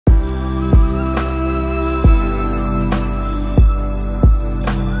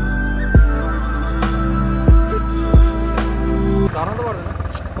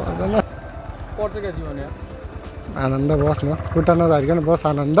पर्छ क्या जीवन यार आनन्द बस न खुट्टा नझारिकन बस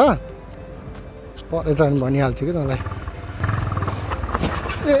आनन्द परेछ भने भनिहाल्छु कि तँलाई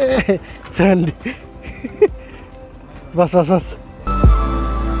ए फ्यान्डी बस बस बस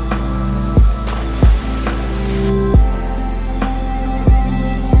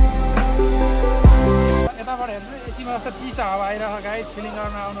यताबाट हेर्नु यतिमा कस्तो चिसो हावा आइरहेको गाइस फिलिङ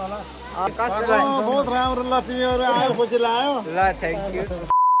गर्न आउनु होला बहुत राम्रो ल तिमीहरू आयो खुसी लाग्यो ल थ्याङ्क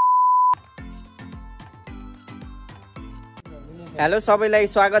यू हेलो सबैलाई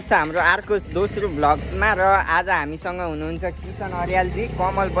स्वागत छ हाम्रो अर्को दोस्रो भ्लग्समा र आज हामीसँग हुनुहुन्छ किसन अरियालजी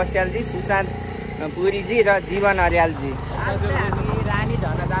कमल बस्यालजी सुशान्त पुरीजी र जीवन अरियालजी हामी रानी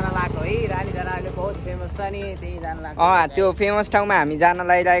झरना जान लाग्यो है रानी झरना अहिले बहुत फेमस छ नि त्यही जान लाग्यो त्यो फेमस ठाउँमा हामी जान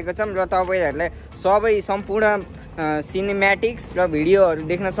लागिरहेको छौँ र तपाईँहरूले सबै सम्पूर्ण सिनेम्याटिक्स र भिडियोहरू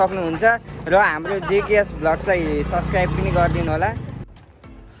देख्न सक्नुहुन्छ र हाम्रो जेकेएस भ्लग्सलाई सब्सक्राइब पनि गरिदिनु होला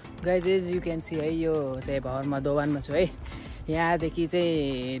guys as you can C है यो चाहिँ भरमा दोभानमा छु है यहाँदेखि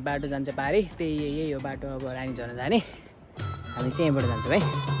चाहिँ बाटो जान्छ पारी त्यही यही हो बाटो अब रानी झरना जाने हामी चाहिँ यहीँबाट जान्छौँ है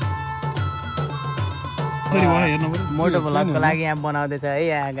मोटो भ्लगको लागि यहाँ बनाउँदैछ है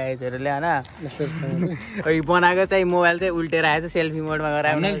यहाँ गाइजहरूले होइन बनाएको चाहिँ मोबाइल चाहिँ उल्टेर आएछ सेल्फी मोडमा गएर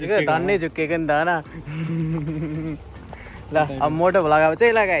धन्नै झुक्केको नि त होइन ल अब मोटो भ्लग अब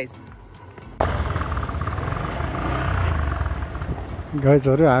चाहिँ ल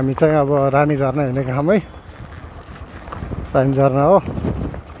गाइजहरू हामी चाहिँ अब रानी झरना हिँडेको छौँ है साइन झरना हो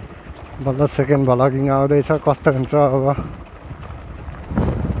बल्ल सेकेन्ड भ्लगिङ आउँदैछ कस्तो हुन्छ अब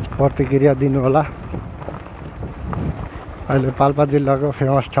प्रतिक्रिया दिनु होला अहिले पाल्पा जिल्लाको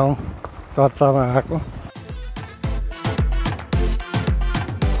फेमस ठाउँ चर्चामा आएको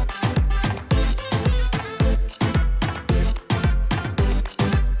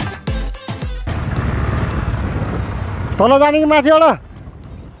तल जाने कि माथिबाट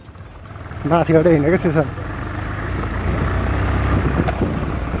माथिबाट हिँडेको सुसन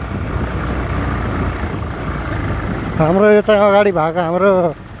हाम्रो यो चाहिँ अगाडि भएको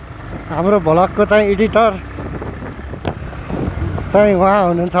हाम्रो भ्लगको चाहिँ एडिटर चाहिँ उहाँ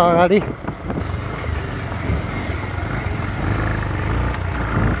हुनुहुन्छ अगाडि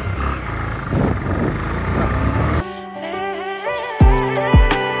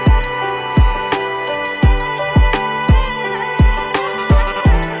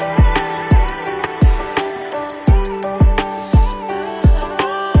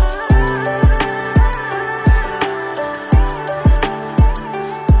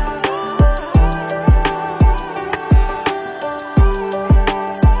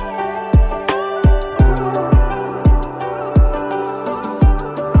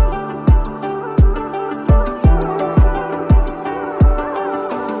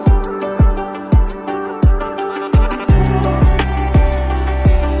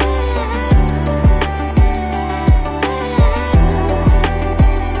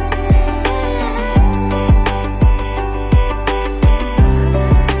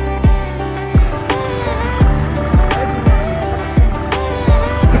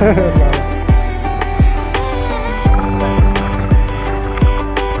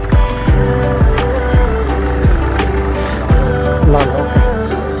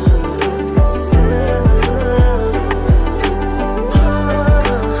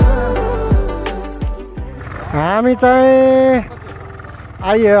हामी चाहिँ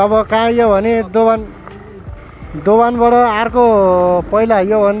आइयो अब कहाँ आइयो भने दोभानबाट अर्को पहिला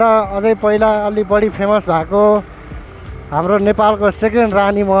योभन्दा अझै पहिला अलि बढी फेमस भएको हाम्रो नेपालको सेकेन्ड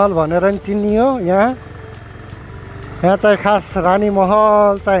रानी महल भनेर नि चिनियो यहाँ चाहिँ खास रानी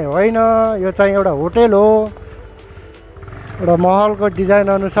महल चाहिँ होइन यो चाहिँ एउटा होटेल हो एउटा महलको डिजाइन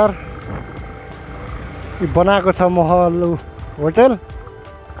अनुसार बनाएको छ महल होटेल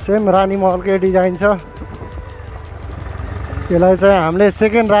सेम रानी महलकै डिजाइन छ यसलाई चाहिँ हामीले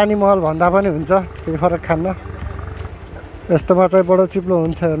सेकेन्ड रानी महल भन्दा पनि हुन्छ केही फरक खान्न यस्तोमा चाहिँ बडो चिप्लो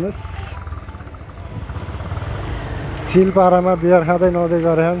हुन्छ हेर्नुहोस् चिल पारामा बियर खाँदै नुहाउँदै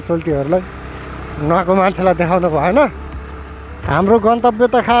गरे सोल्टीहरूलाई नुहाएको मान्छेलाई देखाउनु भएन हाम्रो गन्तव्य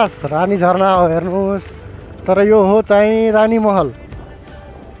त खास रानी झरना हो हेर्नुहोस् तर यो हो चाहिँ रानी महल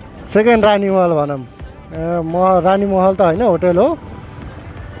सेकेन्ड रानी महल भनौँ रानी महल त होइन होटेल हो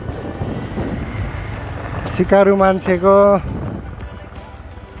सिकारु मान्छेको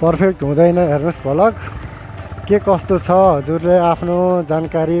पर्फेक्ट हुँदैन हेर्नुहोस् भ्लग के कस्तो छ हजुरले आफ्नो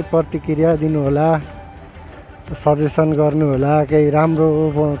जानकारी प्रतिक्रिया दिनुहोला सजेसन गर्नुहोला केही राम्रो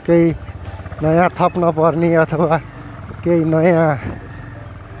केही नयाँ थप्न पर्ने अथवा केही नयाँ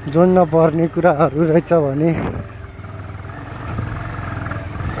जोड्न पर्ने कुराहरू रहेछ भने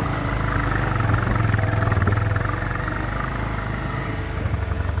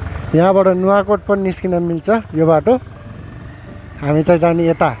यहाँबाट नुवाकोट पनि निस्किन मिल्छ यो बाटो। हामी चाहिँ जाने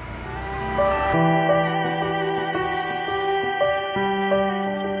यता।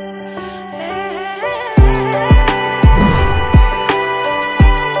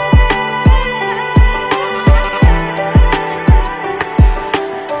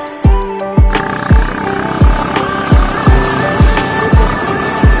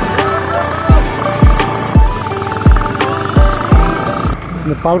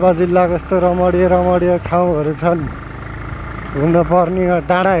 पाल्पा जिल्लाको यस्तो रमणीय ठाउँहरू छन् घुम्न पर्ने।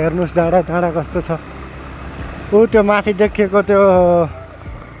 डाँडा हेर्नुहोस्, डाँडा कस्तो छ। ऊ त्यो माथि देखिएको त्यो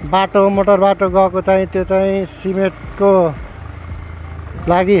बाटो, मोटर बाटो गएको चाहिँ त्यो चाहिँ सिमेन्टको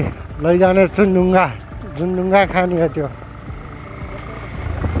लागि लैजाने जुनढुङ्गा खानी हो त्यो।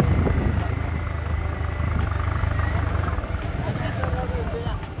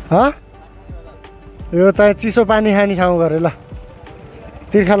 यो चाहिँ चिसो पानी खाने ठाउँ गरे ल।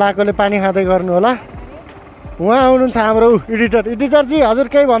 तिर्खा लागेकोले पानी खाँदै गर्नु होला। उहाँ आउनुहुन्छ हाम्रो एडिटरजी, हजुर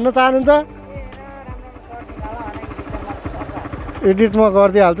केही भन्न चाहनुहुन्छ? एडिट म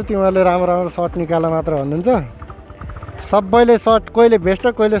गरिदिइहाल्छु, तिमीहरूले राम्रो सर्ट निकाल मात्र भन्नुहुन्छ। सबैले सर्ट, कोहीले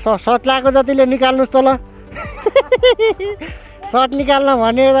भेस्ट, कोहीले सर्ट लगाएको जतिले निकाल्नुहोस् त ल। सर्ट निकाल्न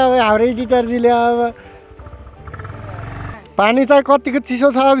भने अब हाम्रो एडिटरजीले अब पानी चाहिँ कतिको चिसो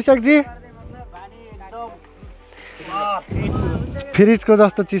छ अभिषेकजी? फ्रिजको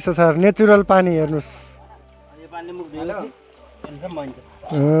जस्तो चिसो छ। नेचुरल पानी हेर्नुहोस्।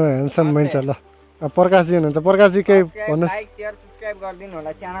 ह्यान्डसम बन्छ ल। प्रकाशजी हुनुहुन्छ, प्रकाशजी केही भन्नुहोस्। लाइक शेयर सब्स्क्राइब गरिदिनु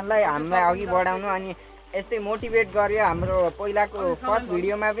होला च्यानललाई, हामीलाई अघि बढाउनु। अनि यस्तै मोटिभेट गर्यो। हाम्रो पहिलाको फर्स्ट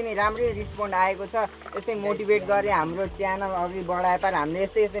भिडियोमा पनि राम्रै रिस्पोन्ड आएको छ। यस्तै मोटिभेट गरे हाम्रो च्यानल अघि बढाए पर हामीले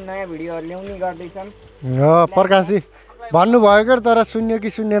यस्तै नयाँ भिडियोहरू ल्याउने गर्दैछौँ। प्रकाशजी भन्नुभयो कि तर सुन्यो कि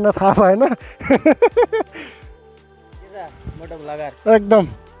सुन्नेन थाहा भएन। एकदम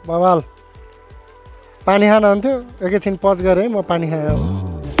बवाल। पानी खान हुन्थ्यो, एकैछिन पज गरेँ म पानी खाएँ। अब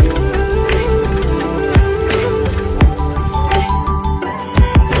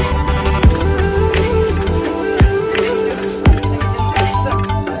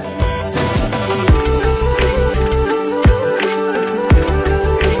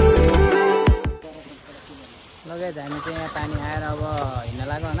लगायत हामी चाहिँ यहाँ पानी आएर अब हिँड्न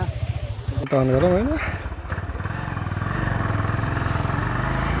लाग्यो होइन। टर्न गरौँ होइन।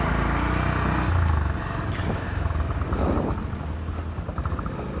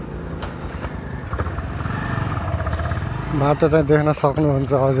 बाटो चाहिँ देख्न सक्नुहुन्छ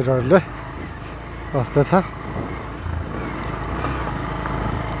हजुरहरूले कस्तो छ।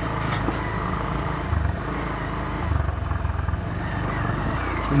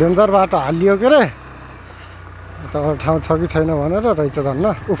 डेन्जर बाटो हालियो के अरे। त ठाउँ छ कि छैन भनेर रहेछ धन्न।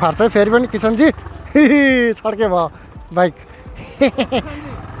 उफार चाहिँ फेरि पनि किसनजी छड्के भयो बाइक।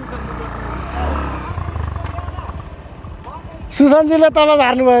 सुशान्तजीले तल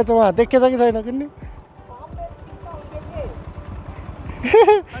झार्नुभयो त उहाँ देखेछ कि छैन किन्ने?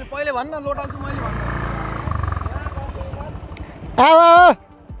 पहिले भन्न लोड हाल्छु मैले भन्नु। अब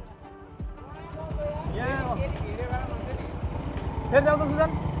फेरि जाऊ त सुजन।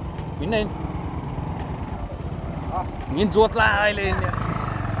 हिँड्न हिँड जोत्ला अहिले।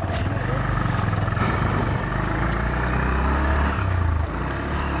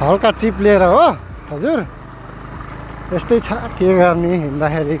 हल्का चिप लिएर हो हजुर। यस्तै छ, के गर्ने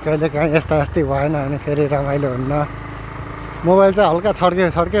हिँड्दाखेरि कहिलेकाहीँ यस्तै भएन भने फेरि रमाइलो हुन्न। मोबाइल चाहिँ हल्का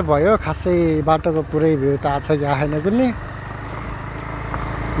छड्के भयो। खासै बाटोको पुरै भ्यू त आएको छ कि आएन कुन्नी।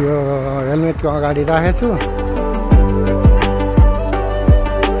 यो हेलमेटको अगाडि राखेछु।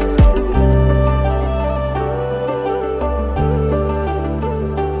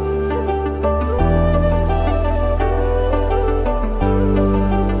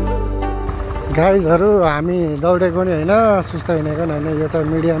 गाइजहरू हामी दौडेको नि होइन, सुस्ता हिँडेको नि होइन। यो चाहिँ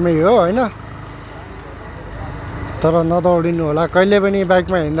मिडियमै हो होइन। तर नदौडिनु होला, कहिले पनि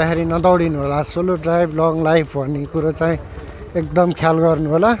बाइकमा हिँड्दाखेरि नदौडिनु होला। सोलो ड्राइभ लङ लाइफ भन्ने कुरो चाहिँ एकदम ख्याल गर्नु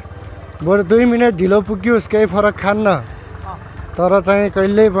होला। बरु 2 मिनट ढिलो पुग्योस् केही फरक खान्न, तर चाहिँ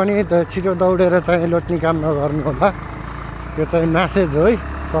कहिल्यै पनि छिटो दौडेर चाहिँ लोट्ने काम नगर्नु होला। यो चाहिँ म्यासेज हो है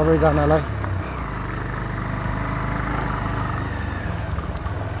सबैजनालाई।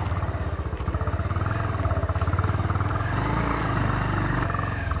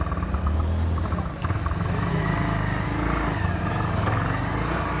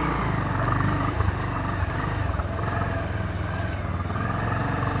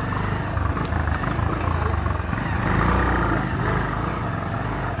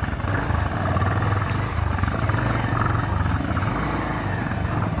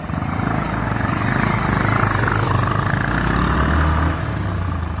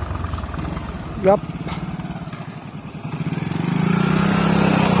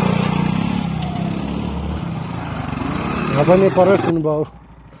 पनि पऱ्यो सुन्नुभयो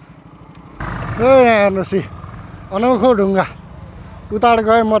ए यहाँ हेर्नुहोस् अनौखो ढुङ्गा उताबाट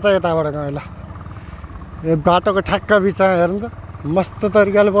गएँ म चाहिँ यताबाट गएँ ल यो बाटोको ठ्याक्क बिचमा हेर्नु त मस्त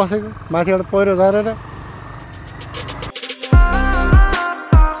तरिकाले बसेको माथिबाट पहिरो झरेर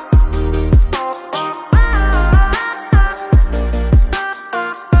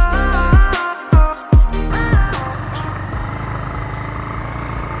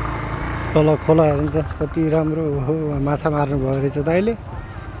तल खोला हेर्नु त कति राम्रो हो माछा मार्नु भयो रहेछ दाइले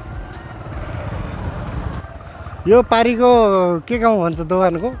यो पारीको के गाउँ भन्छ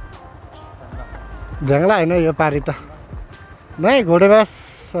दोभानको झ्याङ्ला होइन यो पारी त नै घोडेबास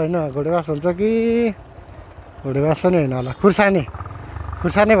होइन घोडेबास भन्छ कि घोडेबास पनि होइन होला खुर्सानी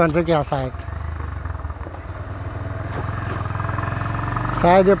खुर्सानी भन्छ क्या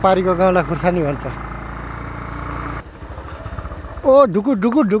सायद यो पारीको गाउँलाई खुर्सानी भन्छ ओ ढुकुर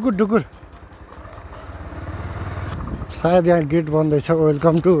ढुकुर ढुकुर ढुकुर सायद यहाँ गेट बन्दैछ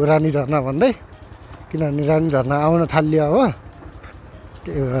वेलकम टु रानी झरना भन्दै किनभने रानी झरना आउन थालियो हो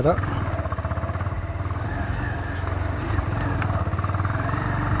त्यही भएर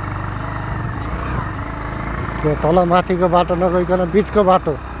त्यो तल माथिको बाटो नगइकन बिचको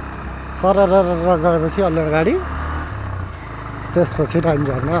बाटो सरर गएपछि अलि अगाडि त्यसपछि रानी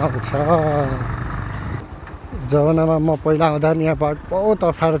झरना आउँछ जमानामा म पहिला आउँदा नि यहाँ बाटो बहुत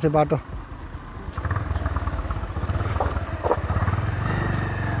अप्ठ्यारो थियो बाटो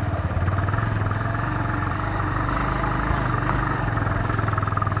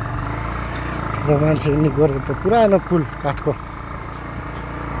र मान्छे नि गरेर त पुरानो पुल काठको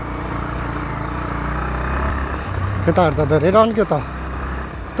केटाहरू त धेरै रन्क्यो त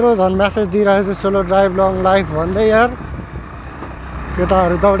यत्रो झन् म्यासेज दिइरहेको छु सोलो ड्राइभ लङ लाइफ भन्दै यार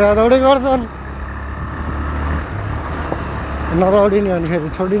केटाहरू दौडे गर्छन् नदौडिने भने फेरि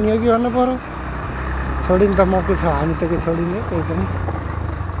छोडिने हो कि भन्नु पऱ्यो छोडिने त म के छ हामी त के छोडिने केही पनि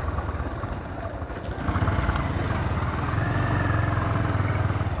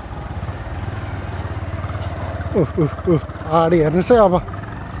अगाडि हेर्नुहोस् है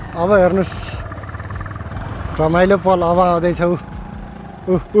अब हेर्नुहोस् रमाइलो पल अब आउँदैछ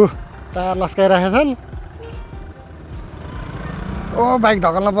टायर लस्काइरहेका छन् ओ बाइक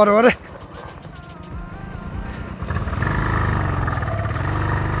धकल्न पऱ्यो अरे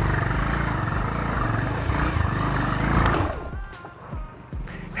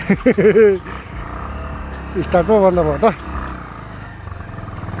स्टार्ट पो बन्द भयो त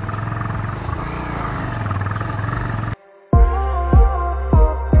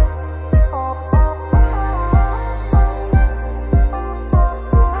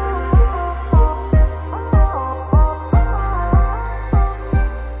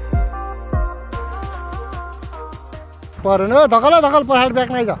परेन धकल पछाडि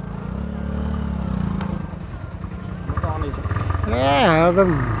ब्याक नै छ ए एकदम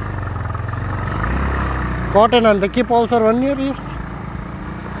कटेन भने त के पल्सर भन्ने हो यस्तो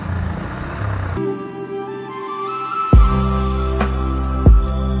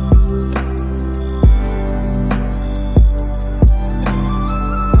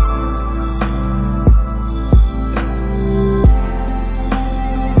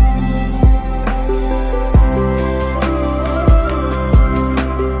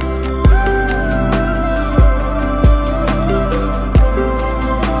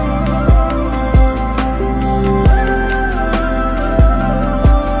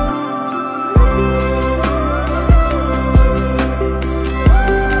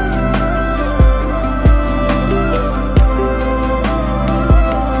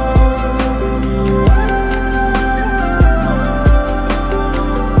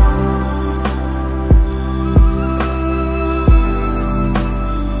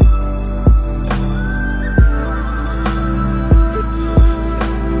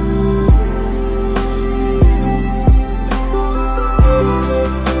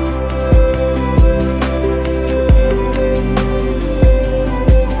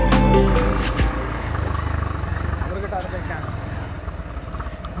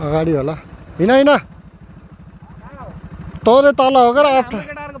अगाडि होला हिँड तँले तल हो क्या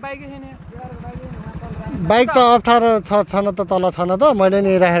अप्ठ्यारो बाइक त अप्ठ्यारो छ त तल छ न त मैले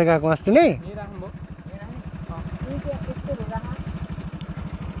नि राखेर गएको अस्ति नै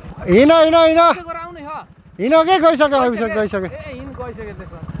हिँड के गइसक्यो अभिषेक गइसक्यो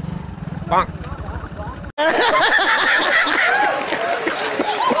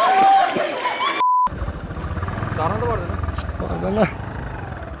पर्दैन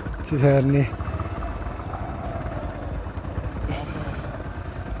हेर्ने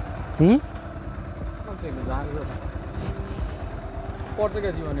पर्छ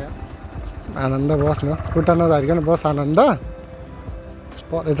क्या जीवन यार आनन्द बस न खुट्टा नझारिकन बस आनन्द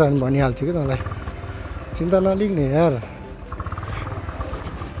परेछ भने भनिहाल्छु कि तँलाई चिन्ता नलिग्ने यार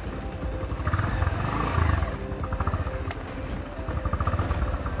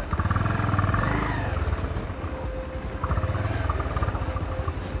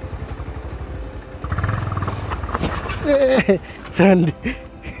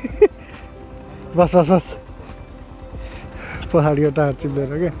बस बस बस पछाडिको टायर चिप्लेर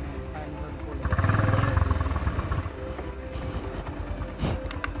के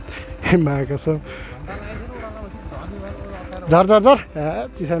माएको छ झर झर झर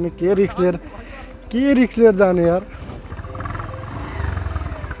चिसानी के रिक्स लिएर जानु यार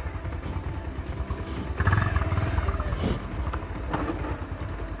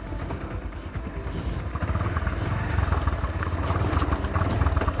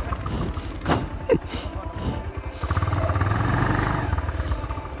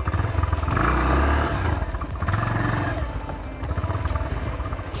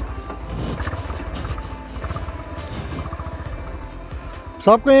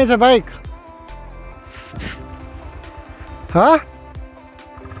सबको यही छ बाइक हाँ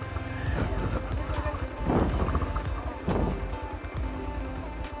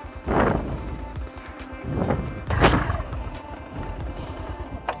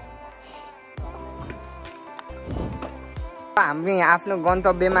हामी आफ्नो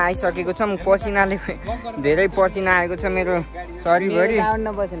गन्तव्यमा आइसकेको छौँ पसिनाले धेरै पसिना आएको छ मेरो शरीरभरि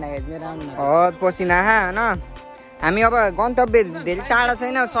पसिना हैन हामी अब गन्तव्य धेरै टाढा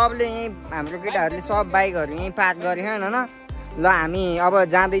छैन सबले यही हाम्रो केटाहरूले सब बाइकहरू यहीँ पार्क गरे हैन ल हामी अब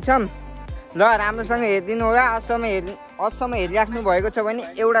जाँदैछौँ ल राम्रोसँग हेरिदिनु होला असम्म हेरिराख्नु भएको छ भने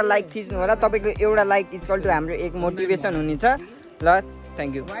एउटा लाइक थिच्नु होला तपाईँको एउटा लाइक इक्वल टु हाम्रो एक मोटिभेसन हुनेछ ल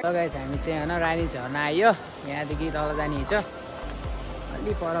थ्याङ्क यू गाइस हामी चाहिँ हैन रानी झरना आयो यहाँदेखि तल जाने छ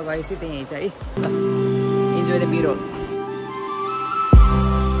अलि पर गएपछि त्यही छ है ल इन्जोय द बी रोड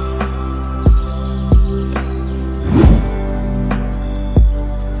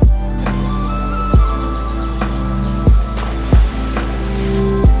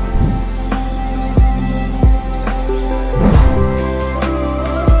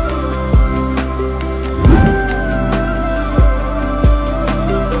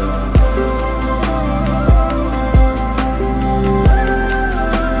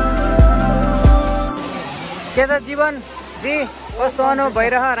के त जीवन जी कस्तो अनुभव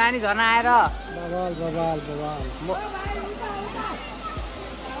भइरह रानी झरना आएर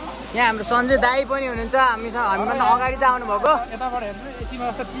यहाँ हाम्रो सञ्जय दाई पनि हुनुहुन्छ हामीभन्दा अगाडि चाहिँ आउनुभएको यताबाट हेर्नु यति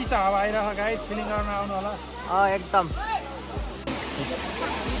मस्त चिसो हावा आइरह गाइस फिलिङ गर्न आउनु होला एकदम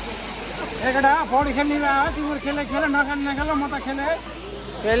एकटा पौडी खेल्ने आयो तिम्रो खेले नखेल म त खेले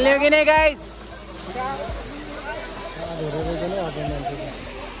खेल्ने कि नै गाइस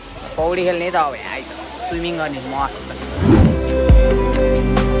पौडी खेल्ने त अब यहाँ स्विमिङ गर्ने मस्त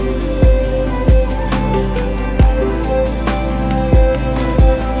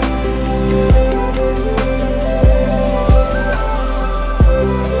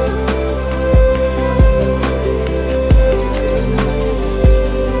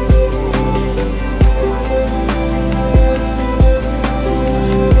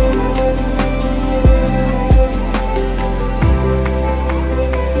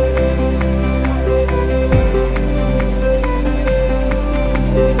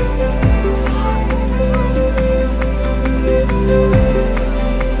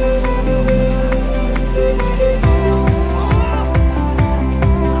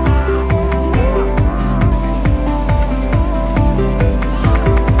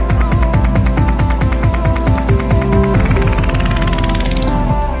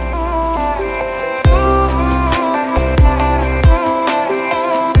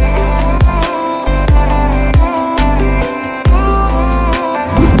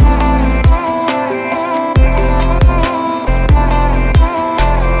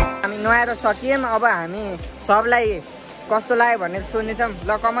सकिएम अब हामी सबलाई कस्तो लाग्यो भनेर सोध्नेछौँ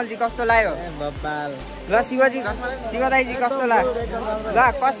ल कमलजी कस्तो लाग्यो ल शिवजी शिवदाईजी कस्तो लाग्यो ल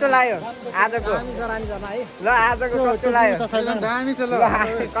कस्तो लाग्यो आजको ल आजको कस्तो लाग्यो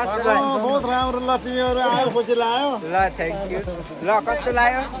बहुत राम्रो ल तिमीहरू आयो खुसी लाग्यो ल थ्याङ्क यू ल कस्तो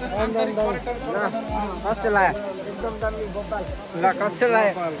लाग्यो कस्तो लाग्यो ल कस्तो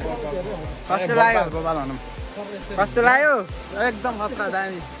लाग्यो कस्तो लाग्यो कस्तो लाग्यो एकदम खतरा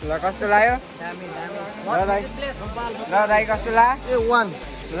दामी ल कस्तो लाग्यो ल दाइ कस्तो लाग्यो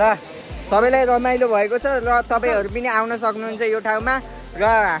ल सबैलाई रमाइलो भएको छ र तपाईँहरू पनि आउन सक्नुहुन्छ यो ठाउँमा र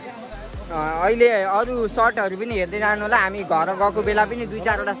अहिले अरू सर्टहरू पनि हेर्दै जानु होला हामी घर गएको बेला पनि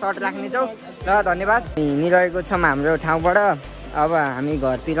 2-4 वटा सर्ट राख्नेछौँ र धन्यवाद हिँडिरहेको छौँ हाम्रो ठाउँबाट अब हामी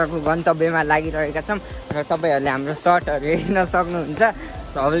घरतिरको गन्तव्यमा लागिरहेका छौँ र तपाईँहरूले हाम्रो सर्टहरू हेर्न सक्नुहुन्छ।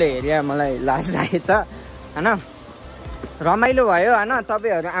 सबले हेरेर मलाई लाज लागेछ होइन। रमाइलो भयो होइन।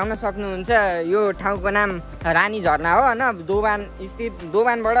 तपाईँहरू आउन सक्नुहुन्छ। यो ठाउँको नाम रानी झरना हो होइन। दोभान स्थित।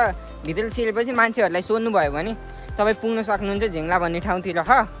 दोभानबाट भित्र छिरेपछि मान्छेहरूलाई सोध्नुभयो भने तपाईँ पुग्न सक्नुहुन्छ झिङ्ला भन्ने ठाउँतिर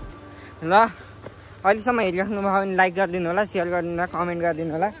ल। अहिलेसम्म हेरिराख्नु भयो भने लाइक गरिदिनु होला, सेयर गरिदिनु होला, कमेन्ट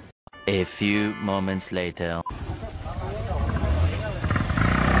गरिदिनु होला। A few moments later.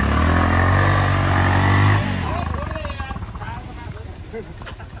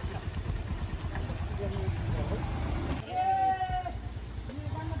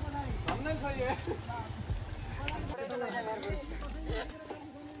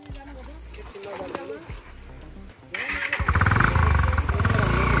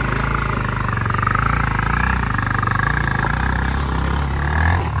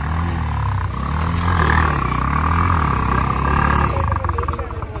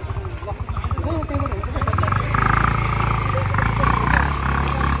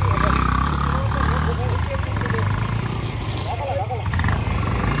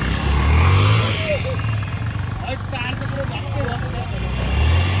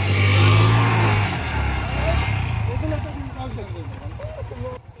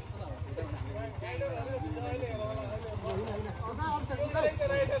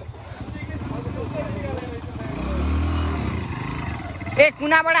 ए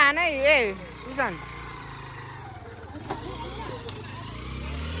कुनाबाट आन है ए सुसन।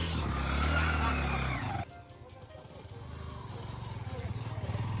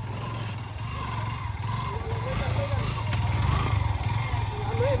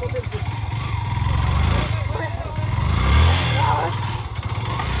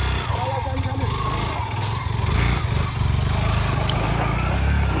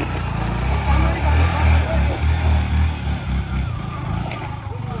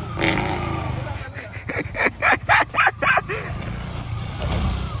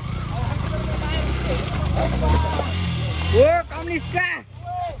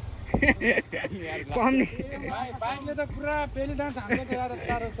 बाइकले त पुरा फेरि डान्स हाम्रो त यार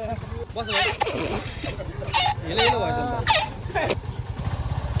साह्रो छ। बस हेलो हेलो भयो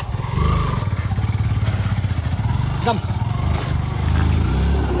जम।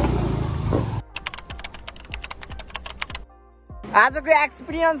 आजको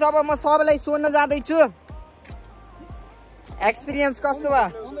एक्सपिरियन्स अब म सबैलाई सोध्न जाँदैछु। एक्सपिरियन्स कस्तो भयो?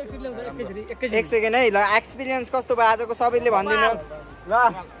 एक सेकेन्ड है ल। एक्सपिरियन्स कस्तो भयो आजको सबैले भनिदिनु ल।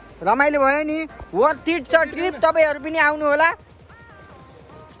 रमाइलो भयो नि? वर्थ इट छ ट्रिप। तपाईँहरू पनि आउनु होला।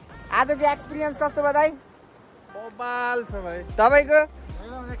 आजको एक्सपिरियन्स कस्तो भयो दाइ? बबाल छ भाइ। तपाईँको?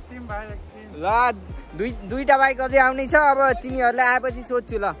 एक्सट्रिम भाइ एक्सट्रिम। ल दुईटा बाइक अझै आउने छ। अब तिनीहरूलाई आएपछि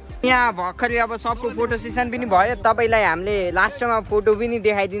सोध्छु ल। यहाँ भर्खरै अब सबको फोटो सेसन पनि भयो। तपाईँलाई हामीले लास्टमा फोटो पनि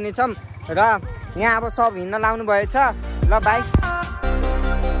देखाइदिनेछौँ र यहाँ अब सब हिँड्न लाउनु भएछ ल। बाइक